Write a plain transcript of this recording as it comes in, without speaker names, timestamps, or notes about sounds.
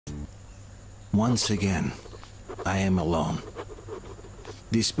Once again, I am alone.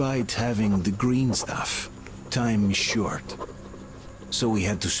 Despite having the green stuff, time is short, so we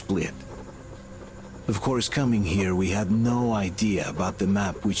had to split. Of course, coming here, we had no idea about the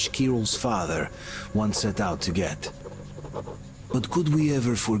map which Kirill's father once set out to get. But could we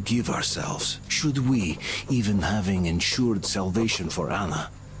ever forgive ourselves? Should we, even having ensured salvation for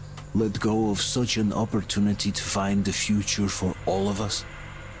Anna, let go of such an opportunity to find the future for all of us?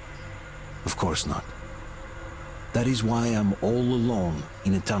 Of course not. That is why I'm all alone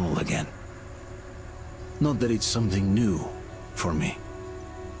in a tunnel again. Not that it's something new for me.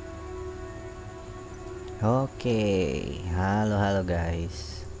 Oke, halo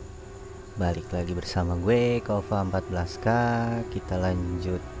guys. Balik lagi bersama gue Kova 14K. Kita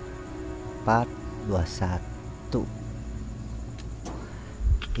lanjut part 21.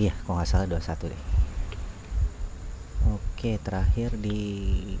 Iya, kok nggak salah 21 deh. Oke, terakhir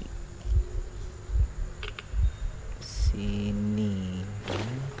di sini.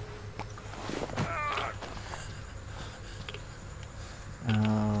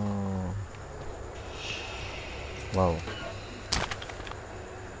 Oh. Wow.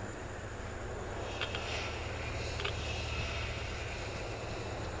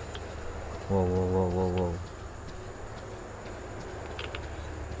 Wow.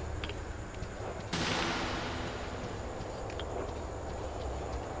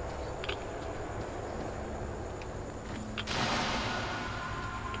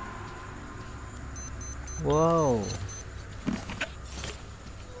 Wow.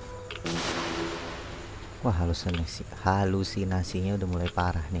 Wah, halusinasinya udah mulai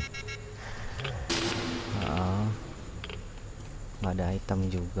parah nih. Nggak ada item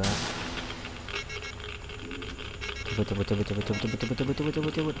juga. Cabut.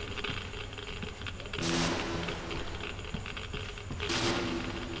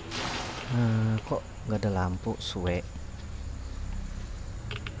 Kok nggak ada lampu, suwe.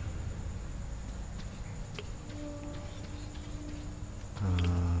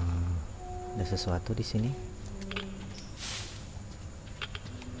 Ada sesuatu di sini.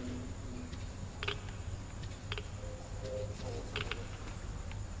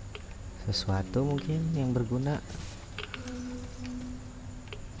 Sesuatu mungkin yang berguna.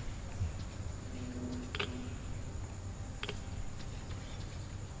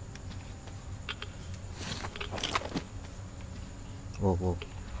 Wow.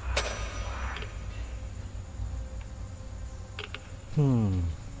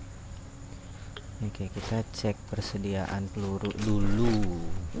 Oke, kita cek persediaan peluru dulu.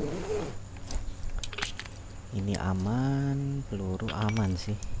 Ini aman, peluru aman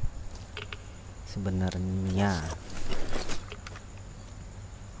sih sebenarnya.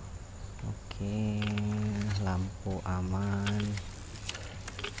 Oke, lampu aman.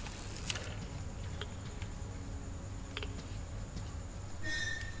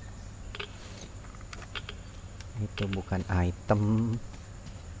 Itu bukan item.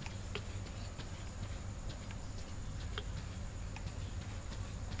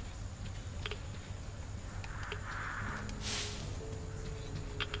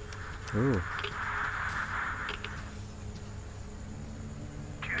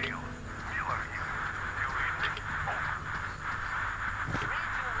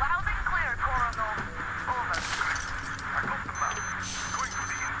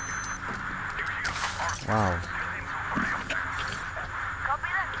 Wow. Copy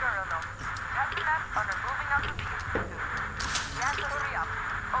that, Colonel. Have the map under moving out the beacon. We have to hurry up.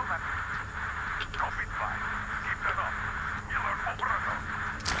 Over. Copy fine. Keep that up. Miller, over.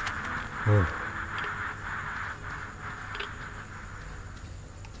 Aduh.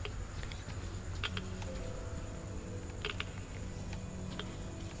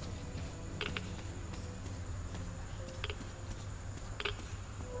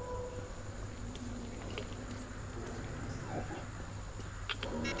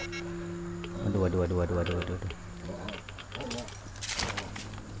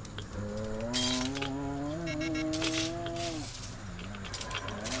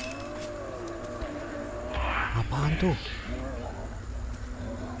 Apaan tuh?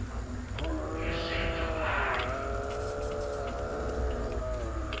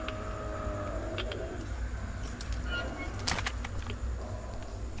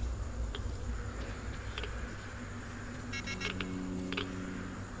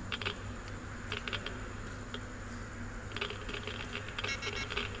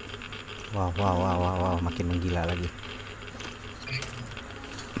 Wow, makin menggila lagi.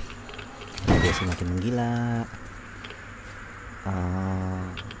 Dia sih makin menggila.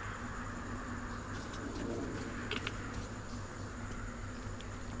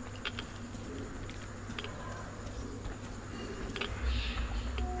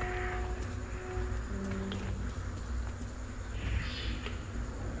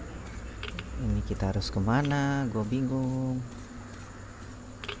 Kita harus kemana? Gue bingung.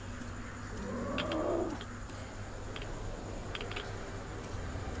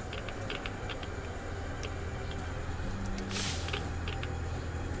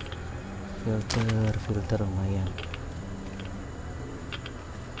 Filter lumayan.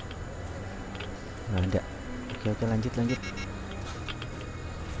 Nggak ada. Oke, lanjut.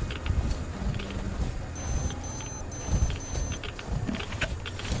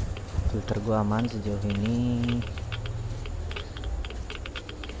 Filter gua aman sejauh ini.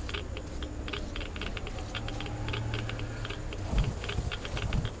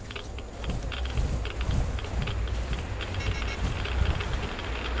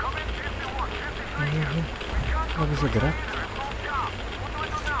 Nggak bisa gerak.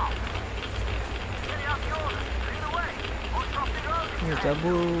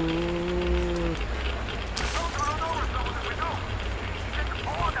 Cabut.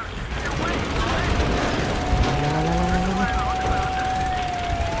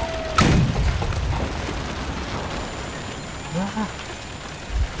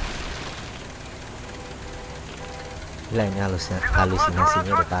 Gila, ini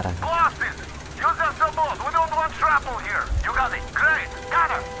halusinasinya udah parah.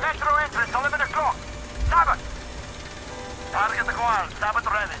 Target acquired. Sabot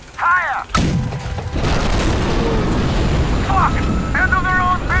ready. Fire! Fuck! Into the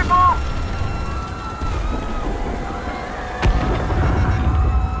road, people!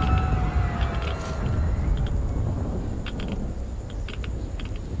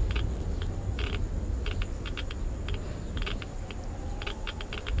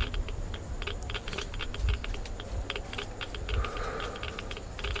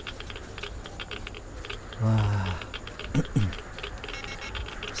 Wah.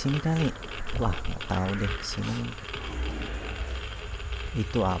 Sini kali. Wah, nggak tahu deh sini.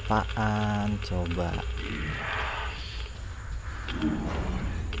 Itu apaan? Coba.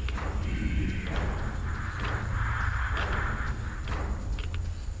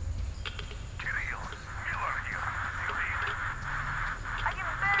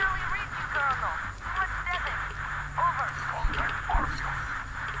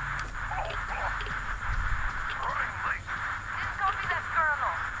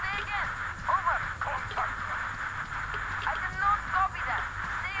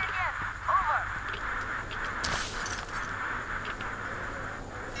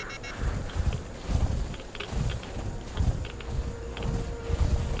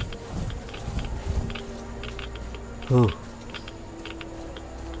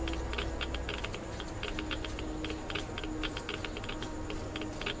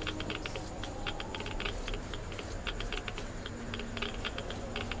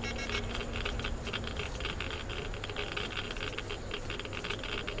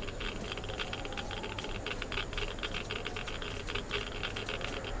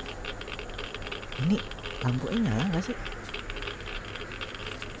 Ini lampunya nyala nggak sih?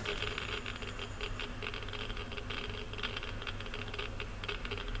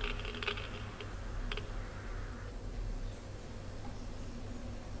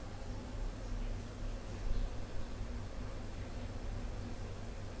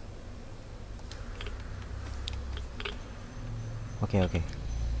 Oke.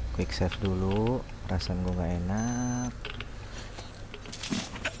 Quick save dulu. Perasaan gue nggak enak.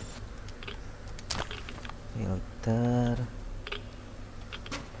 Filter.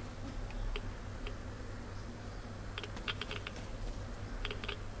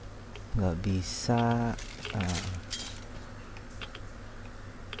 Nggak bisa.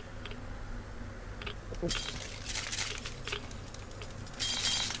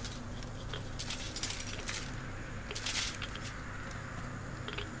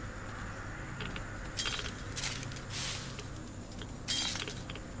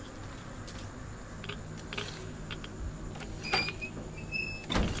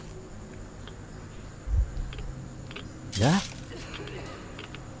 Ya.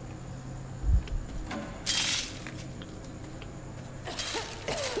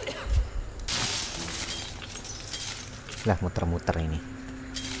 Lah, muter-muter ini.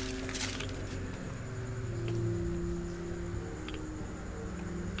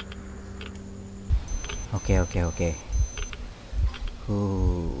 Oke.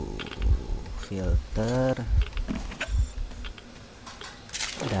 Filter.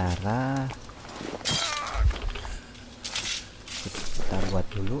 Darah. Kita buat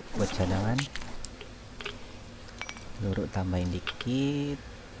dulu buat cadangan. Peluru tambahin dikit.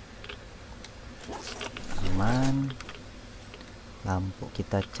 Aman. Lampu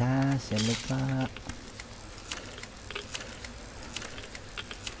kita cas, jangan lupa.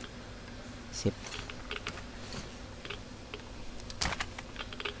 Sip.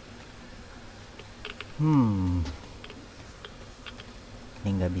 Ini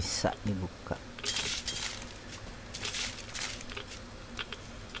nggak bisa dibuka.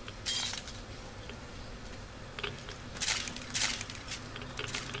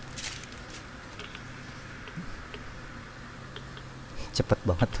 Cepet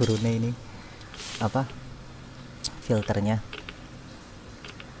banget turunnya ini. Apa? Filternya.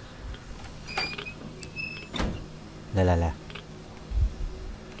 Lah.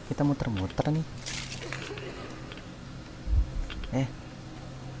 Kita muter-muter nih.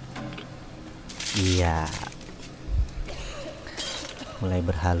 Iya. Mulai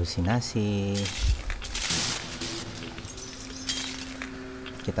berhalusinasi.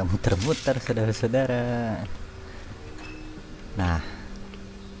 Kita muter-muter, saudara-saudara. Nah.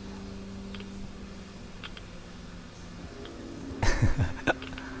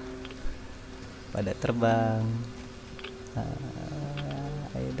 Pada terbang.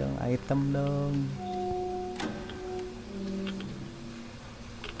 Ayo dong, item dong.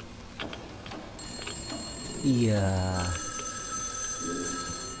 Iya.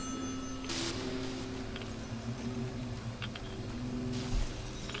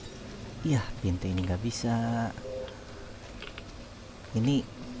 Iya, pintu ini nggak bisa. Ini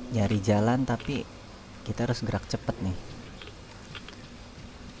nyari jalan tapi kita harus gerak cepet nih.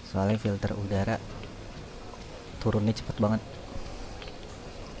 Soalnya filter udara turunnya cepet banget.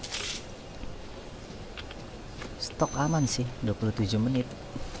 Stok aman sih, 27 menit.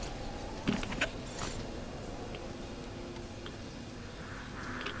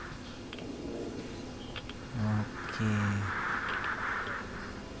 Oke.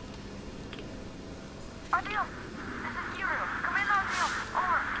 Artyom, this is Kirill. Come in, Artyom.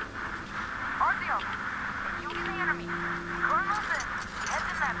 Over. Artyom, engaging the enemy. Colonel's in. Head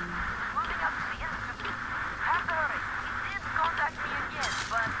to map. Moving up to the institute. Have to hurry. He did contact me again,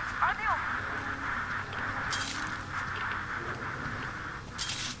 but Artyom.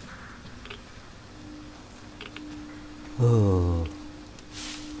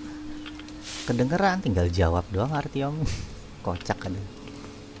 Kedengeran, tinggal jawab doang Artyom. Kocak kan.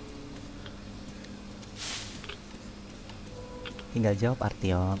 Tinggal jawab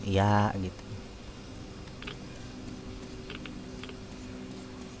Artyom, iya gitu.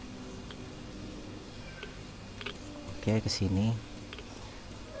 Oke, kesini.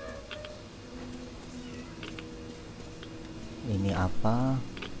 Ini apa?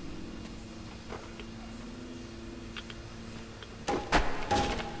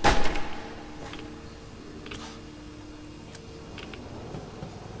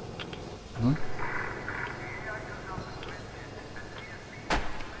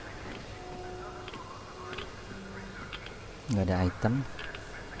 Nggak ada item.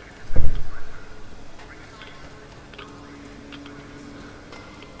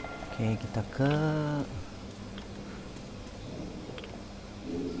 Oke, kita ke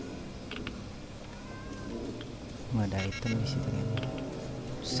nggak ada item di situ kan.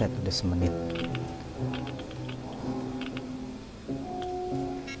 Set udah semenit.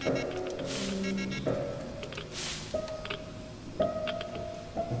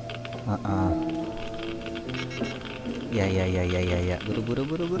 Ya,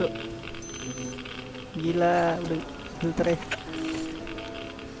 buru. Gila, udah filter ya.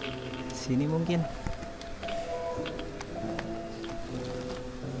 Sini mungkin.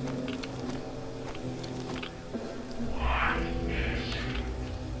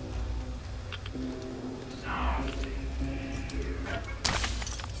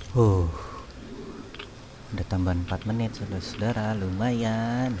 Udah tambahan 4 menit, saudara-saudara,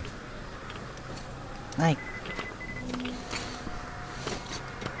 lumayan. Naik.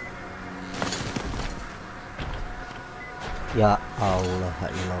 Ya Allah,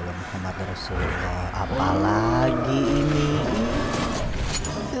 ilallah Muhammad Rasulullah. Apalagi ini?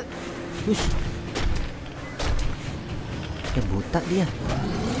 Ya buta dia.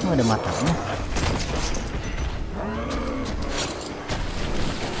 Oh, ada matanya.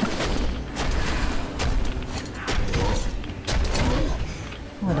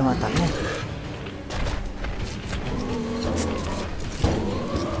 Oh, ada matanya.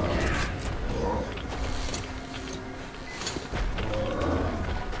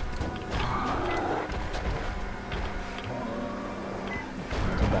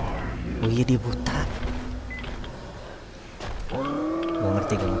 Oh iya, dia buta. Gue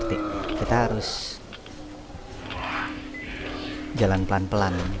ngerti. Kita harus jalan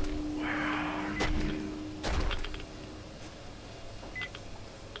pelan-pelan.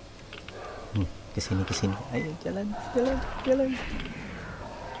 Kesini. Ayo jalan.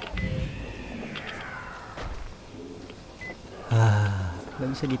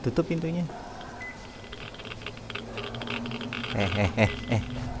 Nggak bisa ditutup pintunya.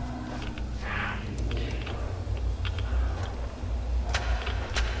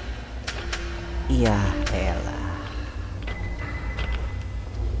 Iya, elah.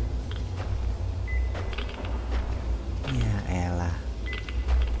 Ya elah.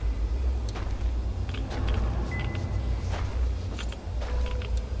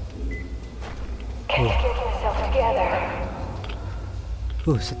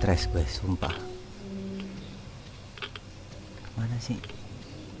 Stres gue, sumpah. Mana sih?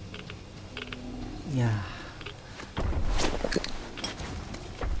 Ya.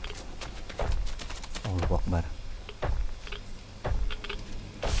 Allahu Akbar.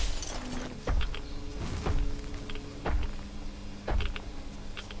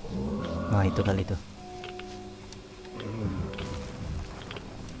 Wah, itu kali tuh.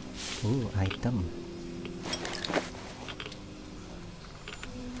 Item.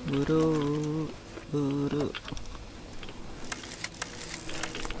 Buru.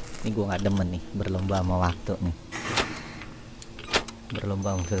 Ini gue nggak demen nih, berlomba sama waktu nih.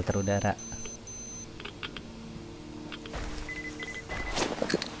 Berlomba sama filter udara.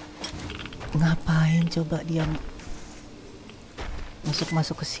 Ngapain coba dia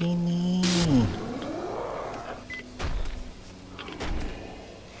masuk ke sini?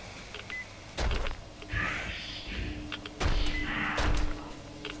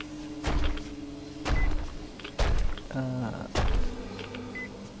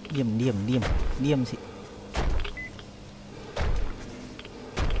 Diam sih.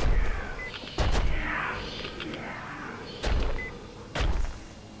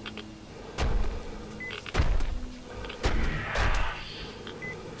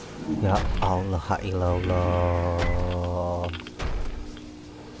 Ya Allah, ilallah.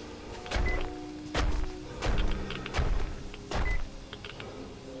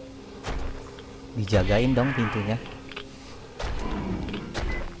 Dijagain dong pintunya.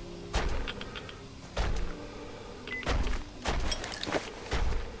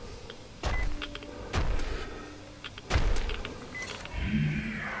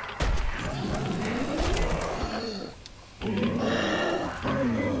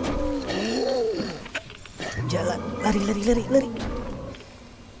 Jalan, lari.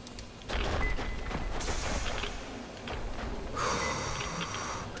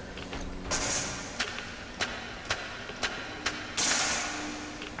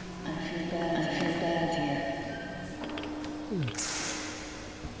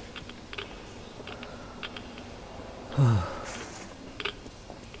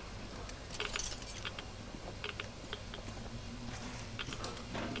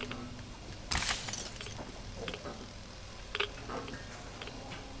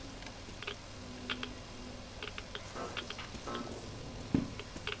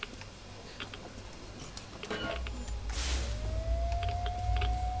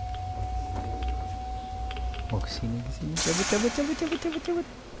 Oh, kesini. Cabut.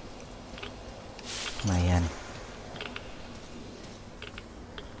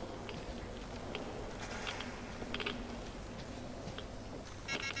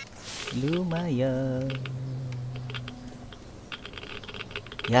 Lumayan.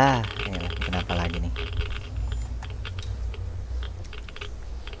 Ya, kenapa lagi nih?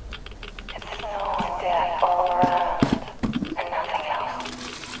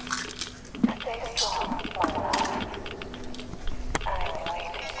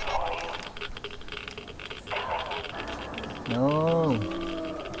 No.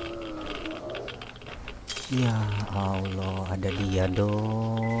 Ya Allah, ada dia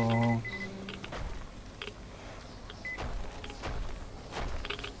dong.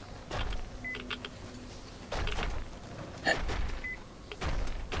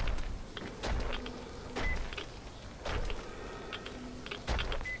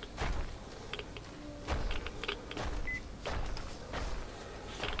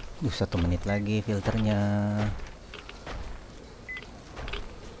 Satu menit lagi filternya.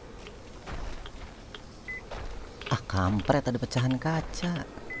 Kampret, ada pecahan kaca.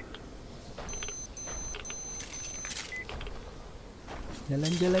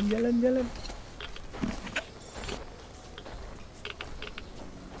 Jalan.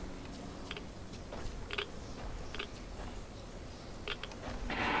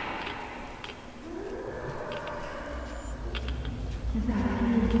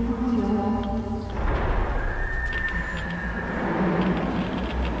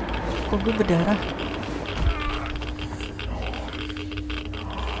 Kok gue berdarah?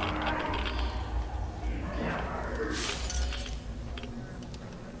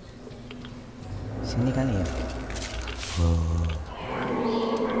 Sini kali ya. Oh.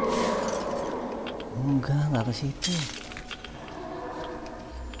 nggak ke situ.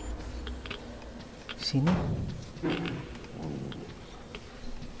 Sini.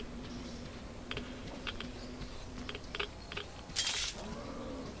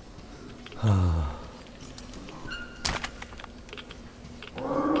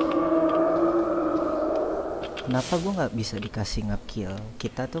 Kenapa gue nggak bisa dikasih nge-kill?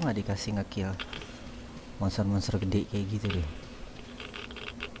 Kita tuh nggak dikasih nge-kill monster-monster gede kayak gitu deh.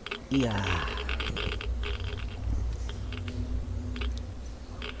 Iya.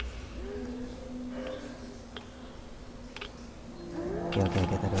 Oke,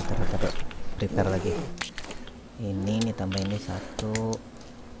 taruh. Prepare lagi. Ini tambahin ini 1.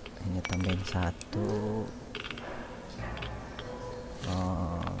 Ini tambahin 1.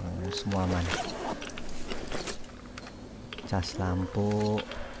 Oh, semua aman. Cas lampu.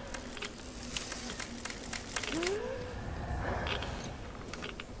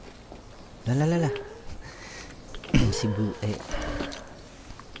 Lah. Si Bu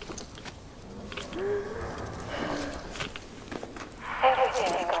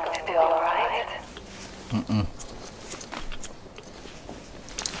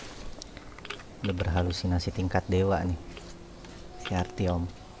udah berhalusinasi tingkat dewa nih si Artyom.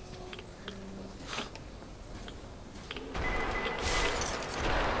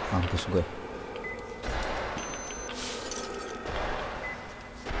 Mampus gue.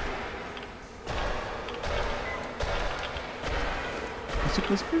 Masuk.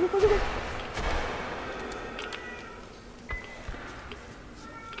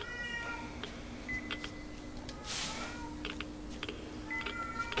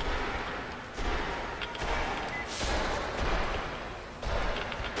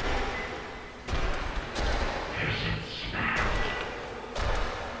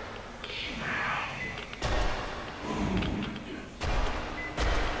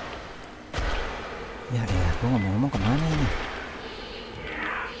 Ya elah, gue ngomong-ngomong kemana ini?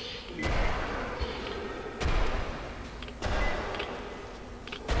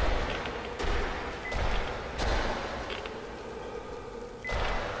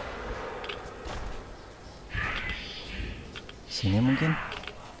 Sini mungkin.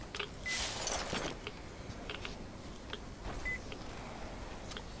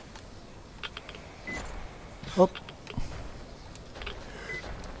 Hop.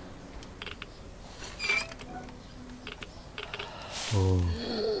 Oh.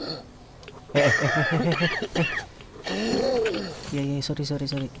 Ya, sorry.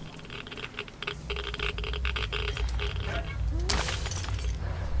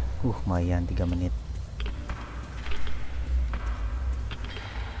 Lumayan 3 menit.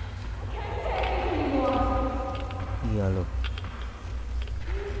 Iya loh.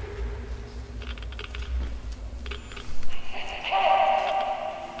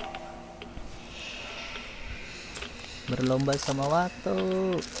 Berlomba sama waktu.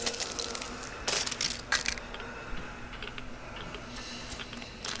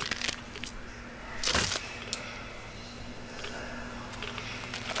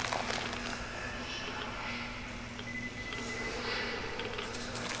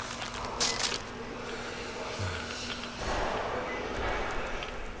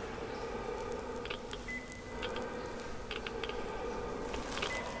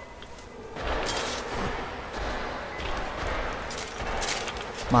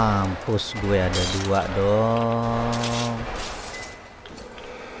 Mampus gue ada 2 dong.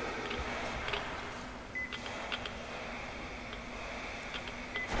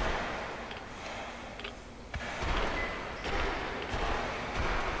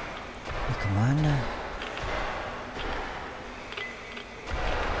 Ini kemana?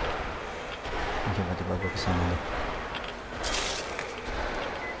 Coba gue kesana deh.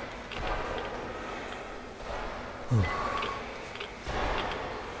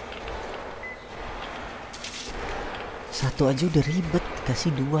 Satu aja udah ribet,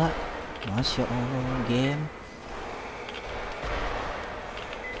 kasih 2. Masya Allah, game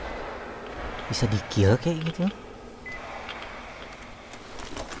bisa di kill kayak gitu.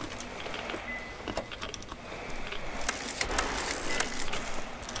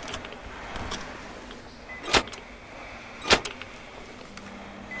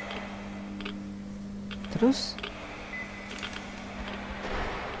 Terus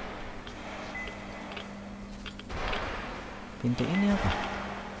pintu ini apa?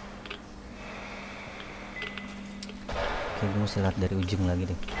 Oke, gue mesti lihat dari ujung lagi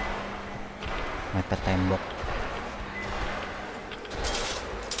deh. Mepet tembok.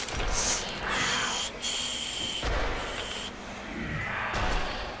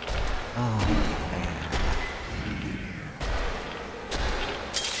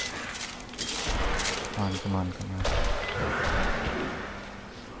 come on.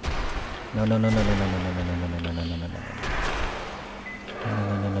 No.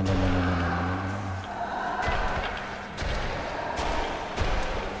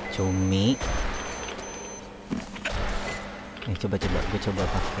 Cumi. Coba gue coba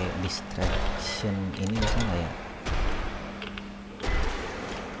pakai distraction ini bisa nggak ya?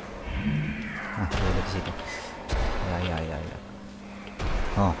 Udah di situ. Ya.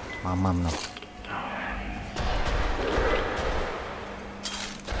 Oh, mamam no.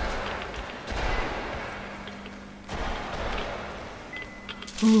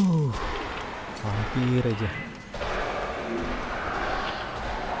 Hampir aja.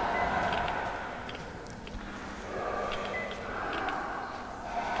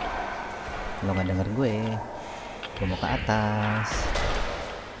 Lo nggak denger gue mau ke atas.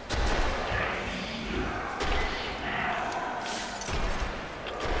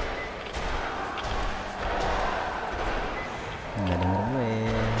 Nggak denger gue.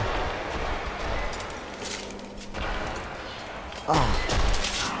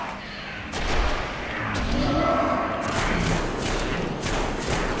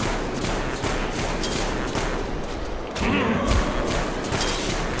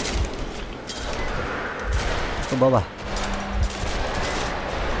 Ke bawah.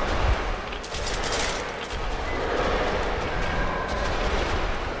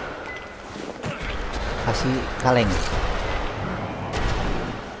 Kasih kaleng.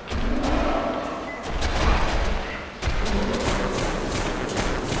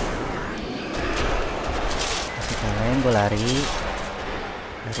 Kasih kaleng, gue lari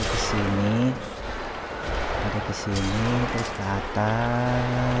ke sini. Ke sini terus ke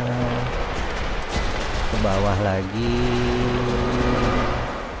atas. Ke bawah lagi.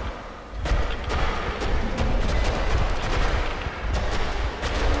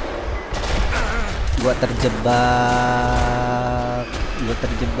 Gua terjebak.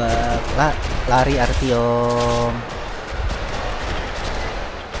 Lari Artyom.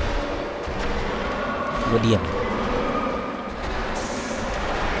 Gua diam.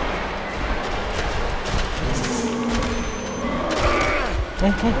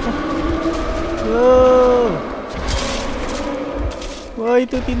 Wow. Wah,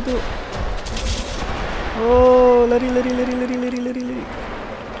 itu pintu. Oh, lari.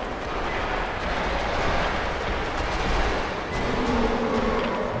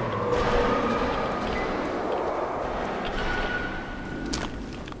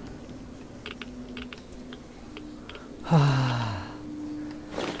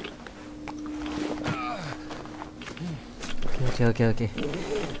 Oke.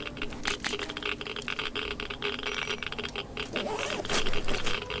 Wow.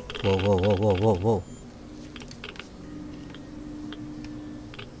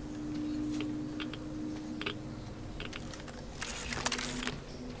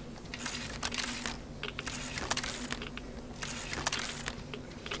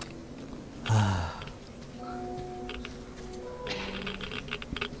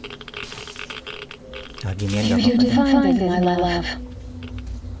 You find it, my love.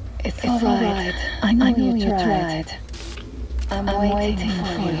 It's all right. I know you tried. I'm waiting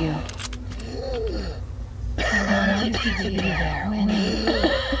for you. I want you to be there when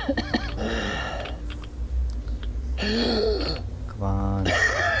Come on.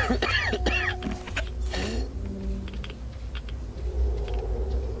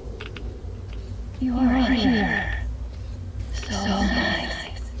 You are here. So nice.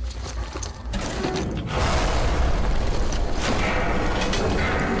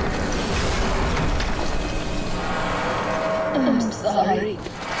 I'm sorry.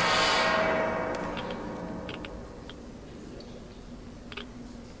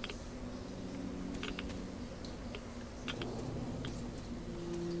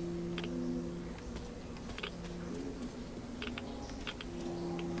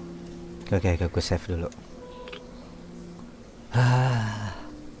 Oke, gue save dulu.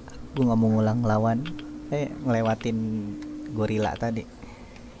 Gue nggak mau ngulang lawan, ngelewatin gorila tadi.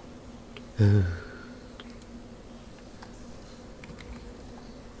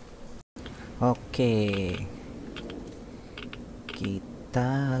 Oke,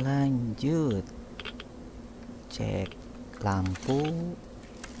 kita lanjut cek lampu.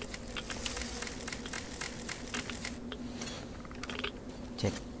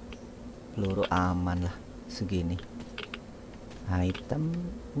 Cek peluru aman lah segini. Item,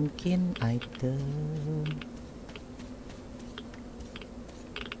 mungkin item.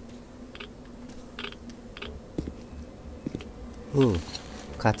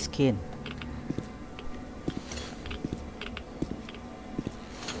 Cutscene.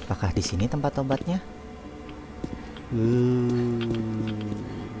 Apakah di sini tempat obatnya?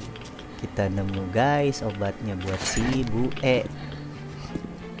 Kita nemu guys obatnya buat si Bu E.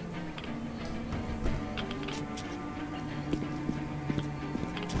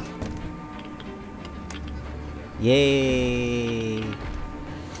 Yeay.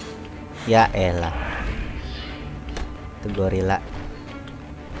 Ya elah. Itu gorila.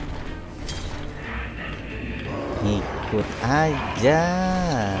 Ikut aja.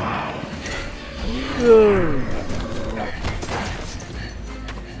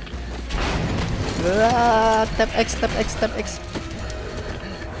 Tap X, tap X, tap X.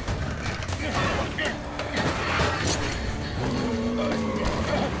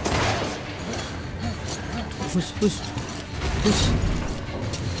 Push, push, push,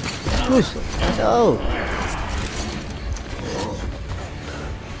 push. Go.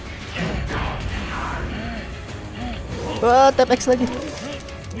 Wah, tap X lagi.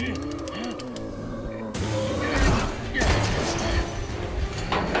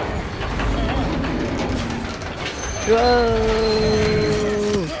 Wow.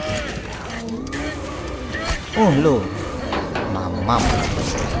 Oh lo, mamam.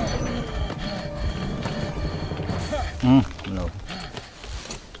 No.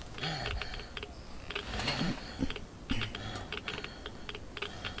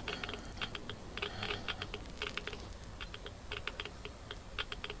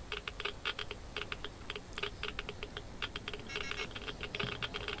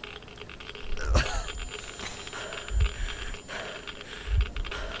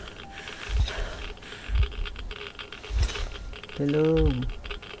 Belum.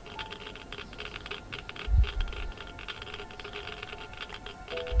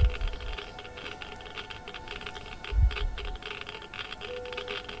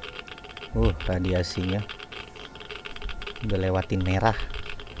 Radiasinya udah lewatin merah.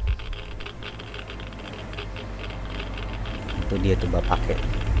 Itu dia tuh bapake.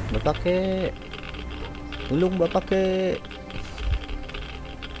 Tolong bapake.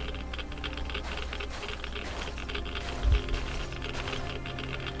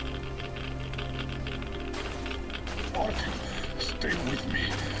 Stay with me.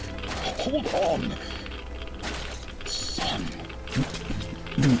 Hold on. Son.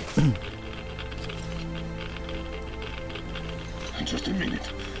 Just a minute.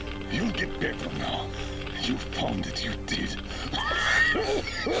 You'll get better now. You found it, you did.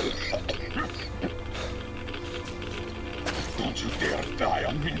 Don't you dare die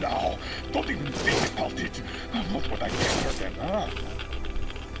on me now. Don't even think about it. Look what I did for them, huh?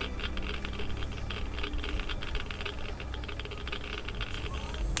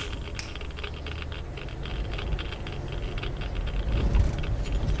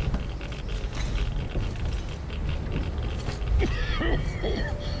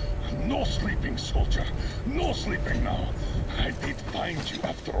 No sleeping, soldier. No sleeping now. I did find you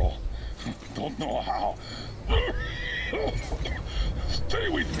after all. Don't know how. Stay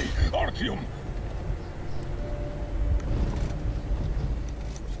with me, Artyom.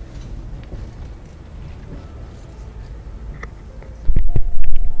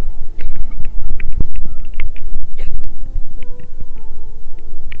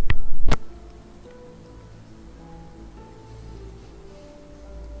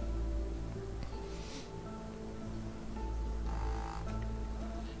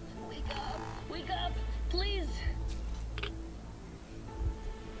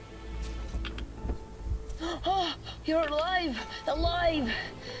 Oh, you're alive! Alive!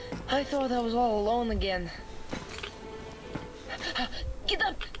 I thought I was all alone again. Get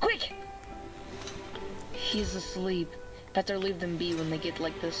up, quick! He's asleep. Better leave them be when they get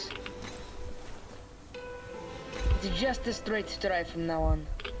like this. It's just a straight drive from now on.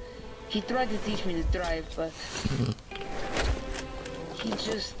 He tried to teach me to drive, but he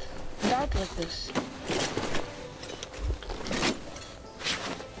just not like this.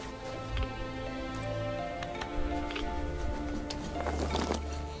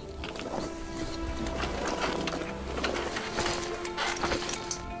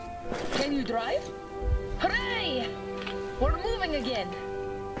 Can you drive? Hooray! We're moving again.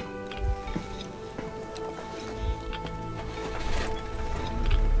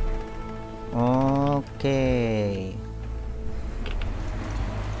 Okay.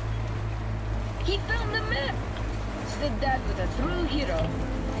 He found the map! Said that was a true hero,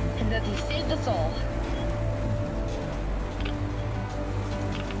 and that he saved us all.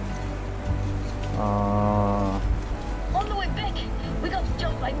 On the way back, we got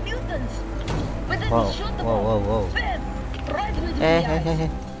jumped by mutants. But then he shot them all. Wow. Bam! Right into the eyes.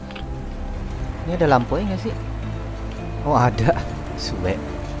 Ini ada lampunya nggak sih? Oh ada. Suwe.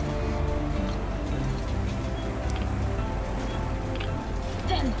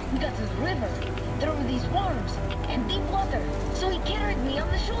 We got to the river. There were these worms and deep water, so he carried me on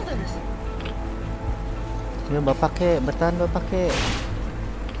the shoulders. Ya bapak ke, bertahan bapak ke.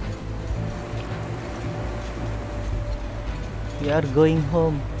 We are going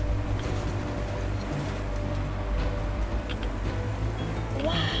home.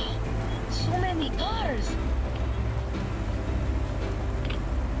 Wow, so many cars.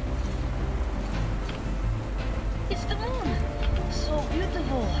 It's the moon. So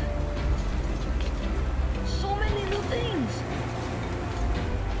beautiful. So many new things.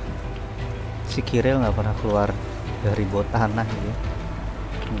 Si Kiril nggak pernah keluar dari bawah tanah gitu.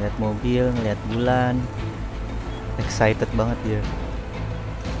 Ngeliat mobil, ngeliat bulan, excited banget dia.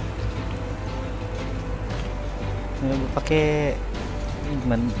 Ya, pakai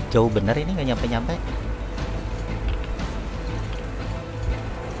jauh bener ini nggak nyampe-nyampe.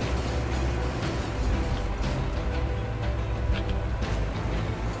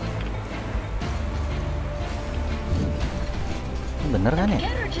 Bener kan ya?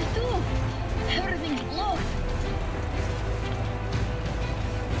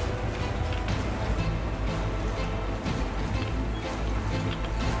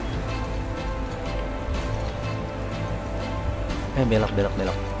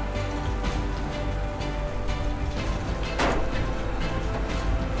 Belok.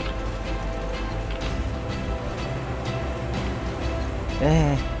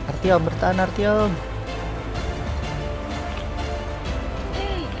 Artyom, bertahan Artyom.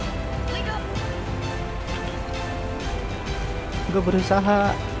 Gue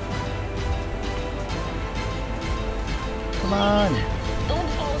berusaha. Come on.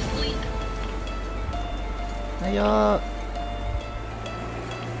 Ayo.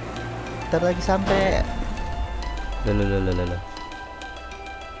 Ntar lagi sampai. Loh.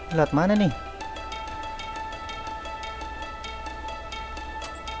 Lihat mana nih?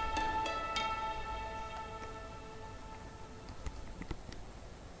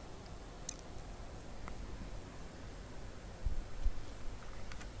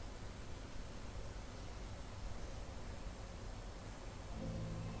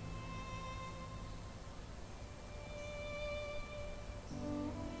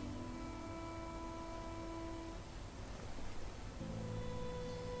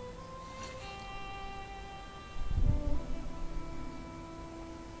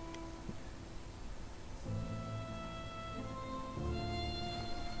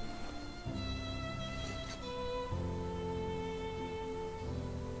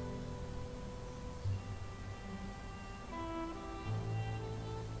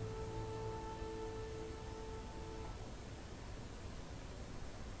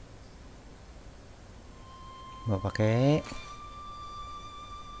 Gua pakai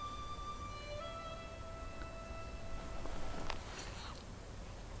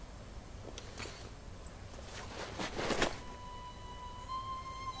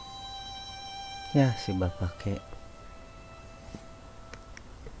ya si bapak pakai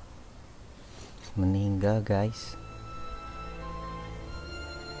meninggal guys.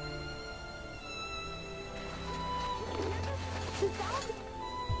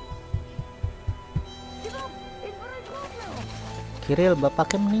 Kiril,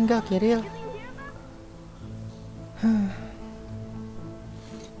 bapaknya meninggal, Kiril.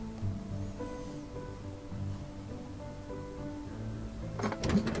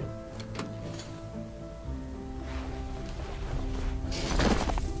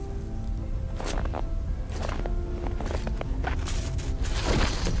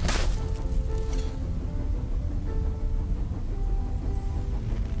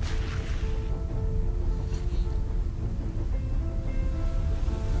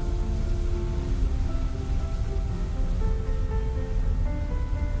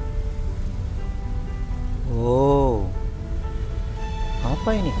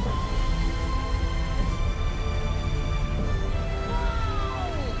 Apa ini?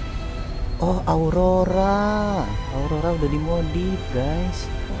 Oh, Aurora. Aurora udah dimodif, guys.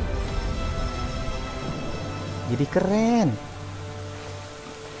 Jadi keren.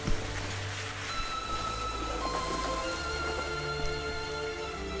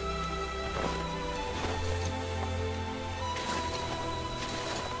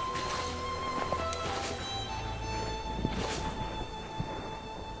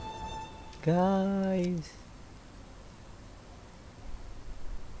 Guys,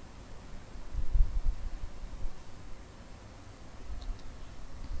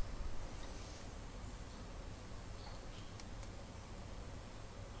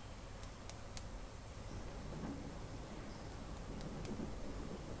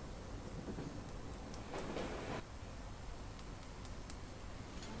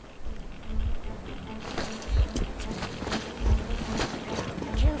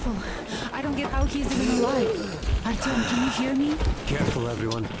 how he's even alive. Artyom, can you hear me? Careful,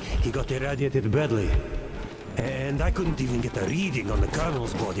 everyone. He got irradiated badly. And I couldn't even get a reading on the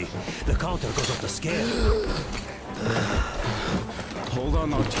colonel's body. The counter goes off the scale. Hold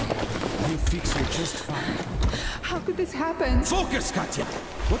on, Artyom. We'll fix you just fine. How could this happen? Focus, Katya!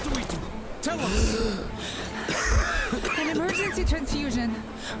 What do we do? Tell us! An emergency transfusion.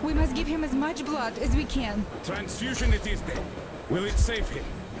 We must give him as much blood as we can. Transfusion it is then. Will it save him?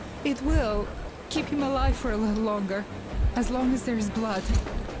 It will keep him alive for a little longer. As long as there is blood.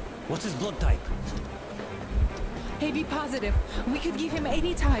 What's his blood type? AB positive. We could give him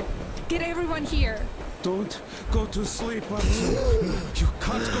any type. Get everyone here. Don't go to sleep, Artyom. You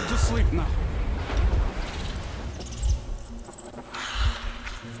can't go to sleep now.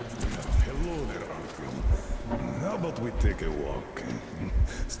 Hello there, Artyom. How about we take a walk?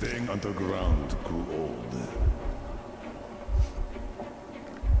 Staying underground grew old.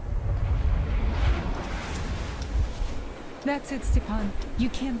 That's it, Stepan. You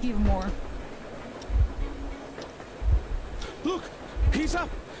can't give more. Look! He's up!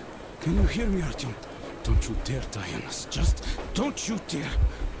 Can you hear me, Artyom? Don't you dare die on us. Just don't you dare.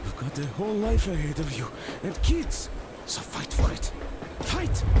 You've got a whole life ahead of you. And kids. So fight for it.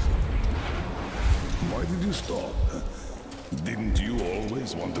 Fight! Why did you stop? Didn't you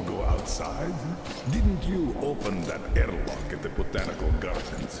always want to go outside? Didn't you open that airlock at the botanical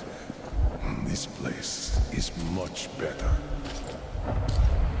gardens? This place is much better.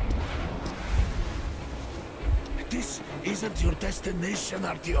 This isn't your destination,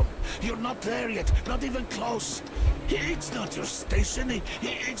 Artyom. You're not there yet, not even close. It's not your station,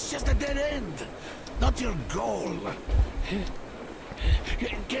 it's just a dead end. Not your goal.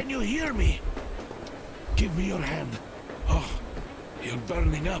 Can you hear me? Give me your hand. Oh, you're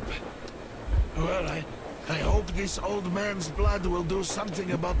burning up. Well, I hope this old man's blood will do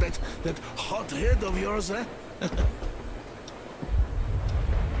something about that hot head of yours, eh?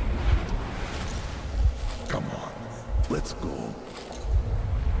 Come on, let's go.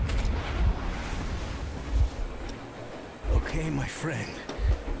 Okay, my friend.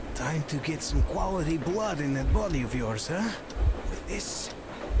 Time to get some quality blood in that body of yours, huh? With this,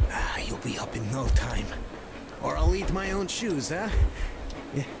 you'll be up in no time. Or I'll eat my own shoes, huh?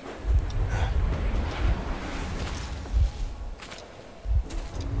 Yeah.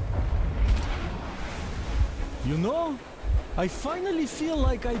 You know, I finally feel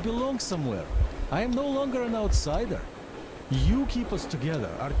like I belong somewhere. I am no longer an outsider. You keep us together,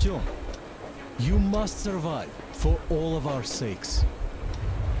 Artyom. You must survive, for all of our sakes.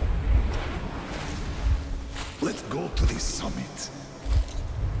 Let's go to the summit.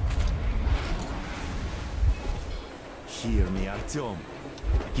 Hear me, Artyom.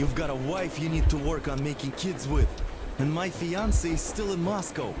 You've got a wife you need to work on making kids with. And my fiancé is still in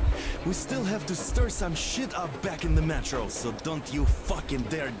Moscow. We still have to stir some shit up back in the metro, so don't you fucking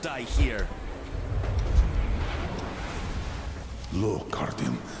dare die here. Look,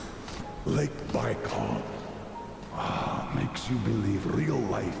 Artyom. Lake Baikal. Makes you believe real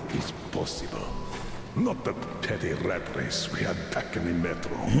life is possible. Not the petty rat race we had back in the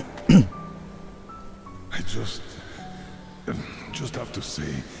metro. I just have to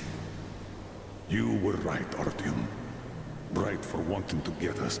say, you were right, Artyom. Right for wanting to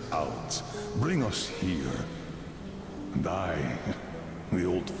get us out, bring us here. And I, the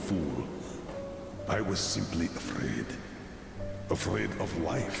old fool, I was simply afraid. Afraid of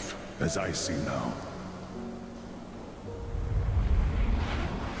life, as I see now.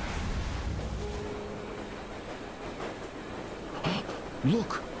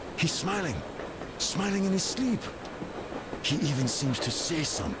 Look, he's smiling. Smiling in his sleep. He even seems to say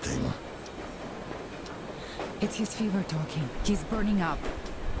something. It's his fever talking. He's burning up.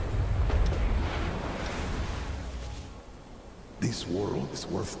 This world is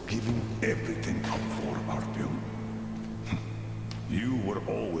worth giving everything up for, Artyom. You were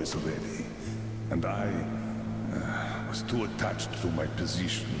always ready, and I was too attached to my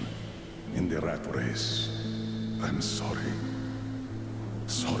position in the rat race. I'm sorry.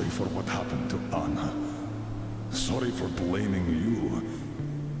 Sorry for what happened to Anna. Sorry for blaming you.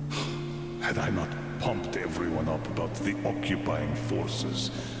 Had I not pumped everyone up about the occupying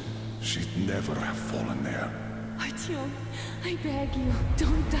forces, she'd never have fallen there. Artyom, I beg you,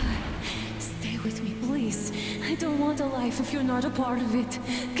 don't die. Stay with me, please. I don't want a life if you're not a part of it.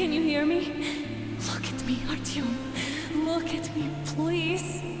 Can you hear me? Look at me, Artyom. Look at me,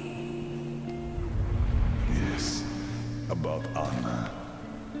 please. Yes, about Anna.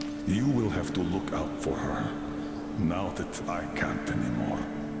 You will have to look out for her, now that I can't anymore.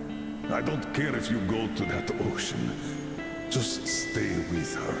 I don't care if you go to that ocean. Just stay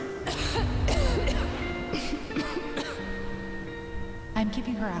with her. I'm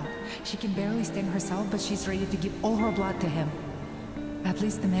keeping her out. She can barely stand herself, but she's ready to give all her blood to him. At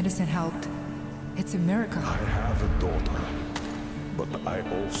least the medicine helped. It's a miracle. I have a daughter, but I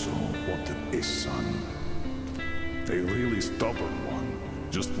also wanted a son. A really stubborn one,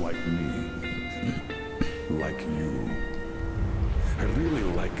 just like me. Like you. I really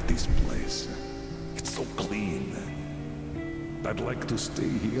like this place. It's so clean. I'd like to stay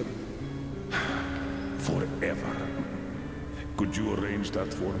here forever. Could you arrange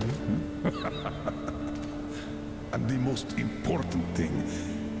that for me? And the most important thing,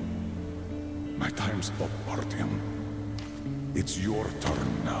 my time's up, Artyom. It's your turn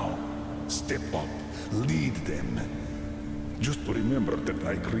now. Step up, lead them. Just remember that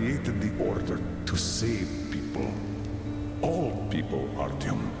I created the Order to save people. All people,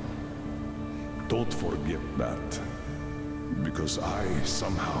 Artyom. Don't forget that. Because I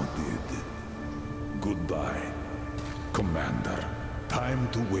somehow did. Goodbye, Commander. Time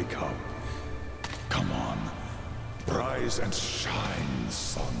to wake up. Come on. Rise and shine,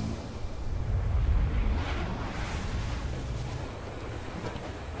 son.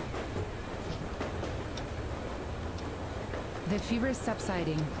 The fever is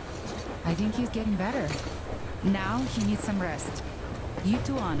subsiding. I think he's getting better. Now he needs some rest. You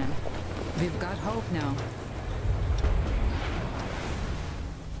too, Anna. We've got hope now.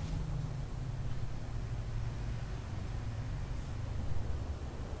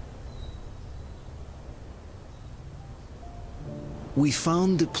 We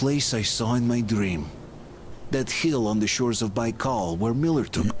found the place I saw in my dream. That hill on the shores of Baikal where Miller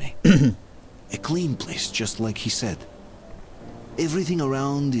took me. A clean place, just like he said. Everything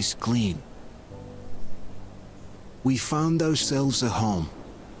around is clean. We found ourselves a home.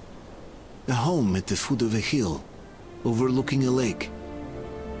 A home at the foot of a hill, overlooking a lake.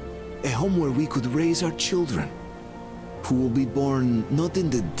 A home where we could raise our children, who will be born not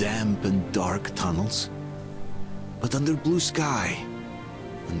in the damp and dark tunnels, but under blue sky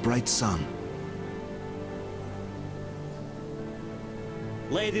and bright sun.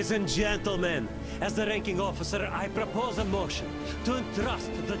 Ladies and gentlemen, as the ranking officer, I propose a motion to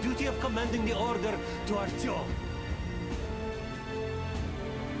entrust the duty of commanding the Order to Artyom.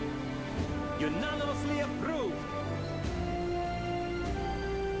 Unanimously approved.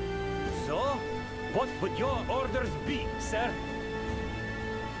 So, what would your orders be, sir?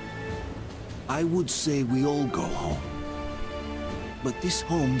 I would say we all go home. But this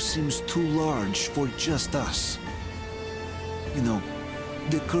home seems too large for just us. You know,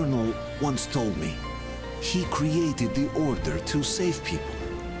 the Colonel once told me, he created the Order to save people.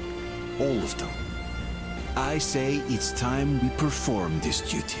 All of them. I say it's time we perform this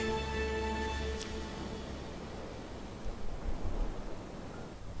duty.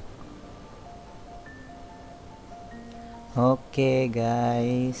 Oke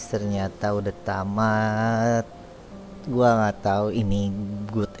guys, ternyata udah tamat. Gua nggak tahu ini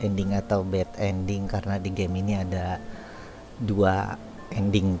good ending atau bad ending karena di game ini ada dua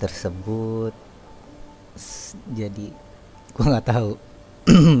ending tersebut. Jadi gua nggak tahu.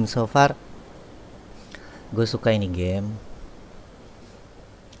 So far, gue suka ini game.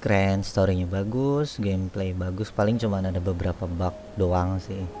 Keren, storynya bagus, gameplay bagus. Paling cuma ada beberapa bug doang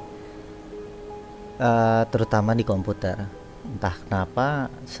sih. Terutama di komputer, entah kenapa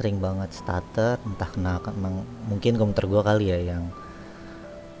sering banget stutter, entah kenapa mungkin komputer gua kali ya yang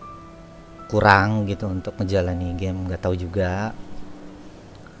kurang gitu untuk menjalani game, nggak tahu juga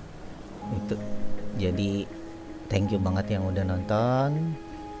itu. Jadi thank you banget yang udah nonton.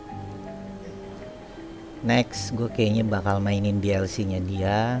 Next gue kayaknya bakal mainin DLC-nya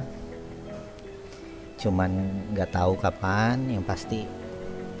dia, cuman nggak tahu kapan, yang pasti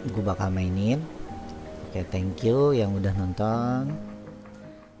gue bakal mainin. Oke, thank you yang udah nonton.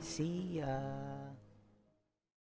 See ya.